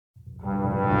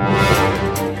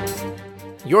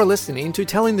You're listening to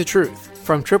Telling the Truth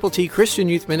from Triple T Christian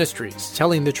Youth Ministries,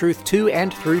 telling the truth to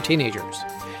and through teenagers.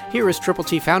 Here is Triple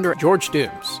T founder George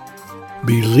Dooms.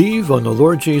 Believe on the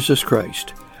Lord Jesus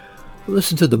Christ.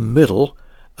 Listen to the middle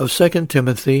of 2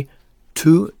 Timothy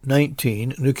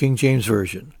 2:19, New King James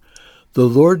Version. The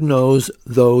Lord knows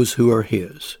those who are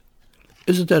His.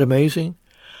 Isn't that amazing?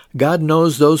 God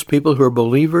knows those people who are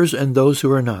believers and those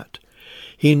who are not.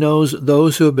 He knows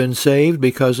those who have been saved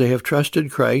because they have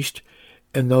trusted Christ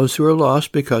and those who are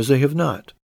lost because they have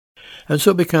not. And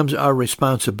so it becomes our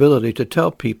responsibility to tell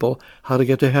people how to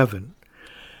get to heaven.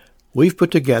 We've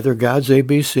put together God's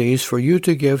ABCs for you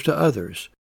to give to others.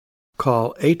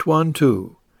 Call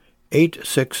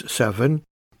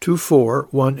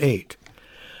 812-867-2418.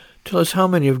 Tell us how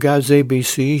many of God's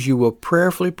ABCs you will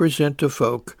prayerfully present to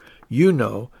folk you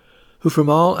know who from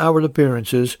all outward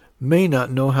appearances may not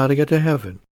know how to get to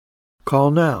heaven.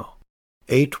 Call now,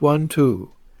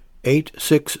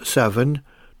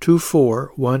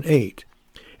 812-867-2418.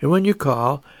 And when you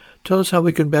call, tell us how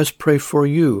we can best pray for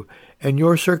you and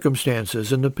your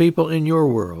circumstances and the people in your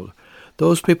world,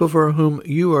 those people for whom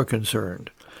you are concerned.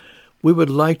 We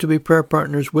would like to be prayer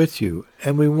partners with you,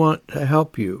 and we want to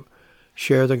help you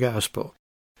share the gospel.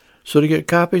 So to get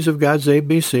copies of God's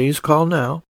ABCs, call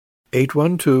now,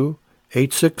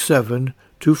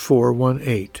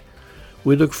 812-867-2418.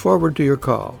 We look forward to your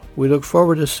call. We look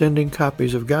forward to sending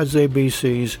copies of God's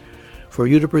ABCs for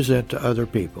you to present to other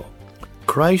people.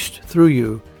 Christ, through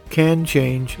you, can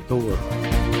change the world.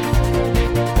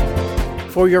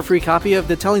 For your free copy of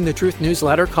the Telling the Truth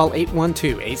newsletter, call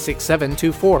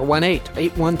 812-867-2418,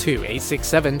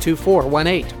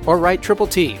 812-867-2418, or write Triple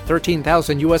T,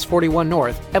 13,000 U.S. 41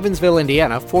 North, Evansville,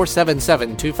 Indiana,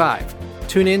 47725.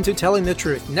 Tune in to Telling the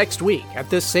Truth next week at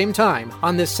this same time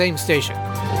on this same station.